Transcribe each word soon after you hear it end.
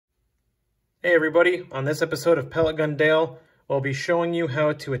Hey everybody, on this episode of Pellet Gun Dale, we'll be showing you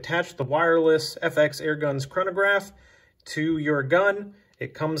how to attach the wireless FX Airguns chronograph to your gun.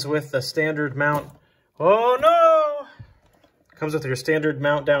 It comes with a standard mount. Oh no! It comes with your standard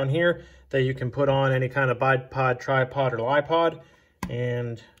mount down here that you can put on any kind of bipod, tripod, or lipod.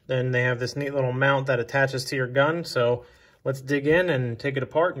 And then they have this neat little mount that attaches to your gun. So let's dig in and take it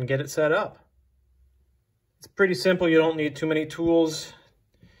apart and get it set up. It's pretty simple. You don't need too many tools.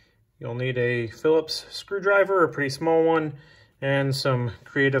 You'll need a Phillips screwdriver, a pretty small one, and some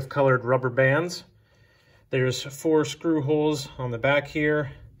creative colored rubber bands. There's 4 screw holes on the back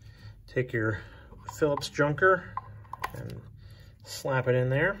here. Take your Phillips junker and slap it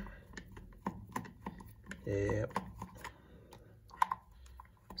in there. Yep.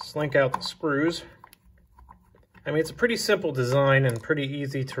 Slink out the screws. I mean, it's a pretty simple design and pretty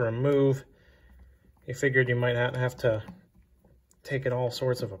easy to remove. You figured you might not have to take it all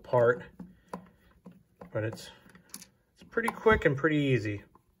sorts of apart, but it's pretty quick and pretty easy.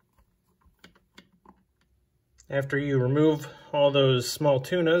 After you remove all those small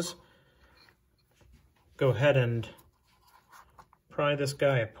tunas, go ahead and pry this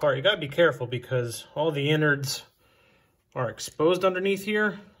guy apart. You gotta be careful because all the innards are exposed underneath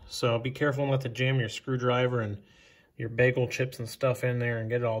here, so be careful not to jam your screwdriver and your bagel chips and stuff in there and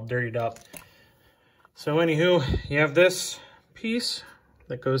get it all dirtied up. So anywho, you have this piece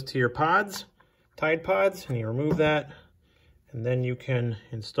that goes to your pods, Tide pods, and you remove that, and then you can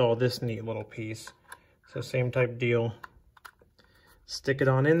install this neat little piece. So same type deal. Stick it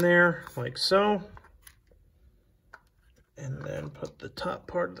on in there like so, and then put the top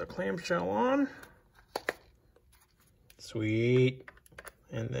part of the clamshell on. Sweet.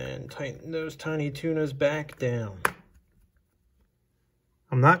 And then tighten those tiny tunas back down.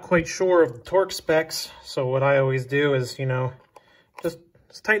 I'm not quite sure of the torque specs, so what I always do is, just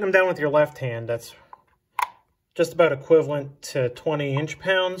tighten them down with your left hand. That's just about equivalent to 20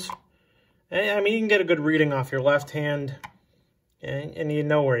 inch-pounds. I mean, you can get a good reading off your left hand, and you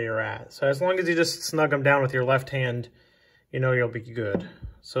know where you're at. So as long as you just snug them down with your left hand, you know you'll be good.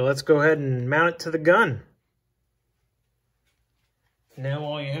 So let's go ahead and mount it to the gun. Now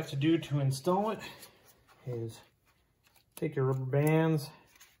all you have to do to install it is take your rubber bands,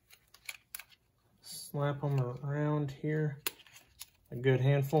 slap them around here a good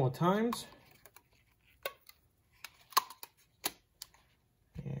handful of times,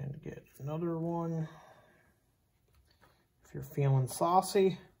 and get another one if you're feeling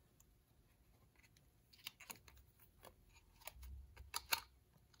saucy.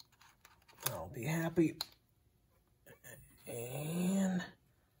 I'll be happy. And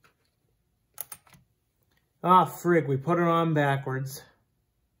frig, we put it on backwards.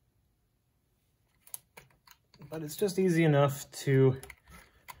 But it's just easy enough to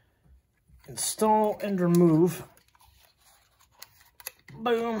install and remove.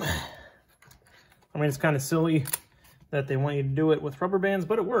 Boom. I mean, it's kind of silly that they want you to do it with rubber bands,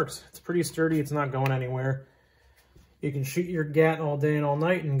 but it works. It's pretty sturdy. It's not going anywhere. You can shoot your gat all day and all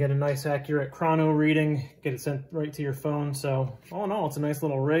night and get a nice accurate chrono reading, get it sent right to your phone. So all in all, it's a nice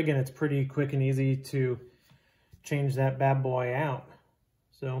little rig, and it's pretty quick and easy to change that bad boy out.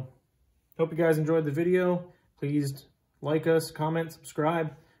 So hope you guys enjoyed the video. Please like us, comment,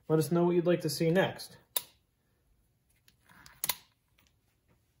 subscribe. Let us know what you'd like to see next.